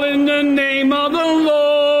all in the name of the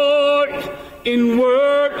Lord, in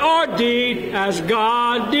word or deed, as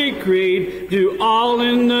God decreed. Do all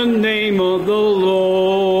in the name of the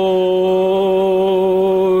Lord.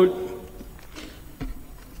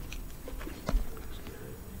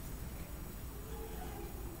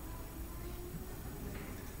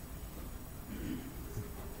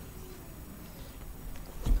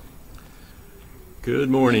 Good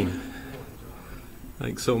morning.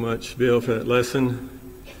 Thanks so much, Bill, for that lesson.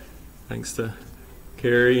 Thanks to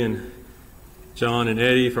Carrie and John and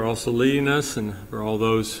Eddie for also leading us, and for all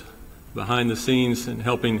those behind the scenes and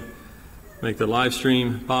helping make the live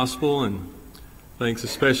stream possible. And thanks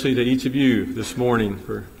especially to each of you this morning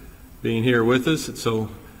for being here with us. It's so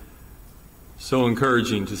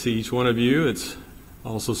encouraging to see each one of you. It's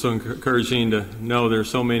also so encouraging to know there's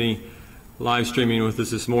so many live streaming with us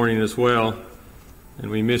this morning as well. And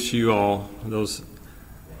we miss you all, those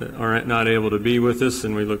that are not able to be with us,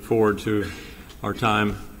 and we look forward to our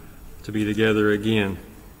time to be together again.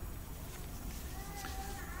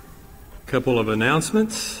 A couple of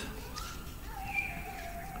announcements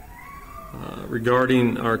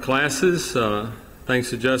regarding our classes. Thanks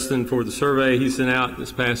to Justin for the survey he sent out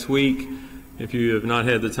this past week. If you have not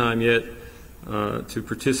had the time yet to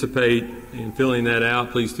participate in filling that out,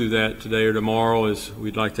 please do that today or tomorrow, as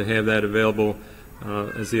we'd like to have that available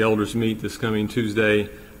as the elders meet this coming Tuesday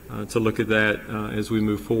to look at that as we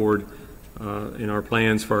move forward in our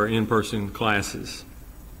plans for our in-person classes.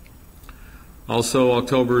 Also,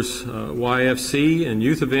 October's YFC and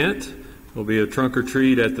youth event will be a trunk or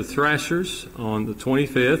treat at the Thrashers on the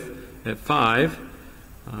 25th at 5.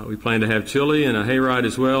 We plan to have chili and a hayride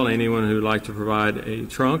as well. Anyone who would like to provide a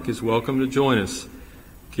trunk is welcome to join us.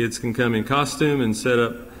 Kids can come in costume, and set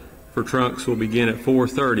up for trunks will begin at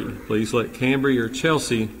 4:30. Please let Cambry or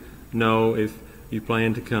Chelsea know if you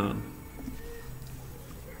plan to come.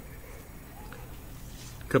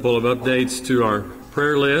 A couple of updates to our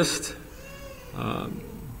prayer list.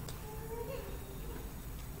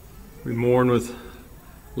 We mourn with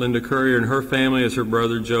Linda Currier and her family as her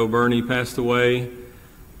brother Joe Burney passed away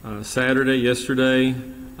yesterday.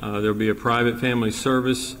 There will be a private family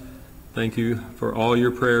service. Thank you for all your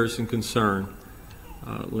prayers and concern,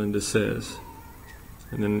 Linda says.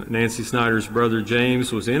 And then Nancy Snyder's brother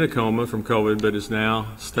James was in a coma from COVID but is now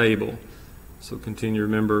stable. So continue to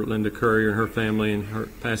remember Linda Currier and her family and her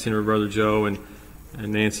passing her brother Joe and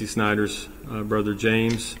Nancy Snyder's brother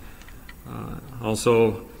James.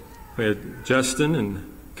 Also, we had Justin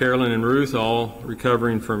and Carolyn and Ruth all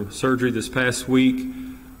recovering from surgery this past week.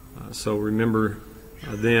 So remember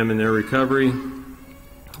them in their recovery,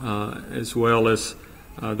 as well as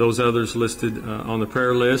those others listed on the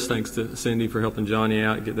prayer list. Thanks to Cindy for helping Johnny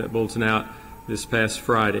out, get that bulletin out this past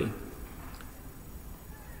Friday.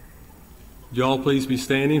 Would you all please be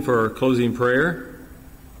standing for our closing prayer?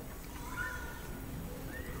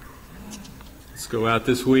 Let's go out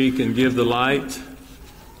this week and give the light,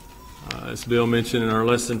 as Bill mentioned in our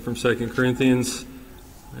lesson from 2 Corinthians,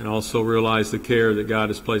 and also realize the care that God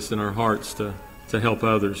has placed in our hearts to help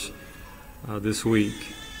others this week.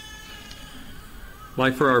 I'd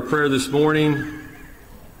like for our prayer this morning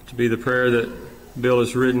to be the prayer that Bill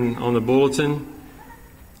has written on the bulletin,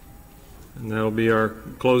 and that will be our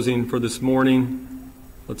closing for this morning.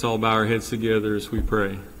 Let's all bow our heads together as we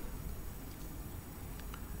pray.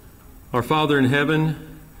 Our Father in heaven,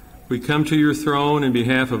 we come to your throne in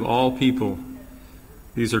behalf of all people.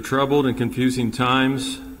 These are troubled and confusing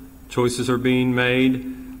times. Choices are being made.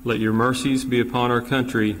 Let your mercies be upon our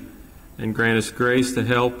country and grant us grace to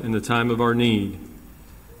help in the time of our need.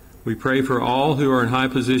 We pray for all who are in high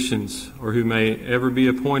positions or who may ever be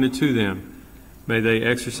appointed to them. May they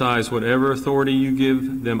exercise whatever authority you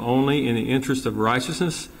give them only in the interest of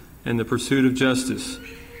righteousness and the pursuit of justice.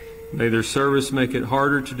 May their service make it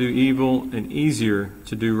harder to do evil and easier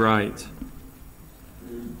to do right.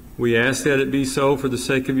 We ask that it be so for the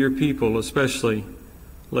sake of your people especially.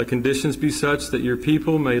 Let conditions be such that your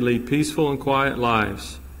people may lead peaceful and quiet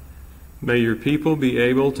lives. May your people be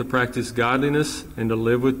able to practice godliness and to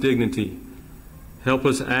live with dignity. Help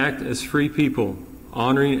us act as free people,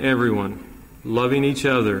 honoring everyone, loving each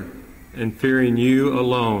other, and fearing you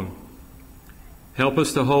alone. Help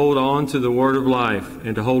us to hold on to the word of life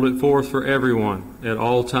and to hold it forth for everyone at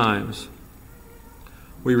all times.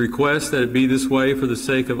 We request that it be this way for the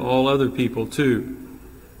sake of all other people too.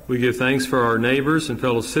 We give thanks for our neighbors and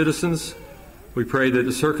fellow citizens. We pray that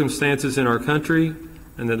the circumstances in our country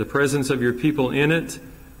and that the presence of your people in it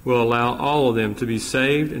will allow all of them to be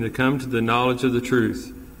saved and to come to the knowledge of the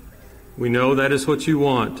truth. We know that is what you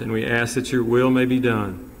want, and we ask that your will may be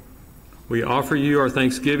done. We offer you our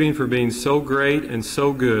thanksgiving for being so great and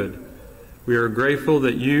so good. We are grateful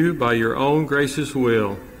that you, by your own gracious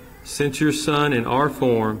will, sent your Son in our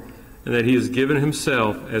form, and that he has given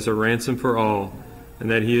himself as a ransom for all,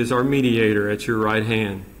 and that he is our mediator at your right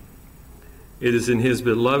hand. It is in his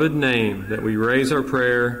beloved name that we raise our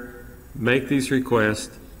prayer, make these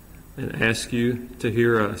requests, and ask you to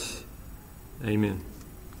hear us. Amen.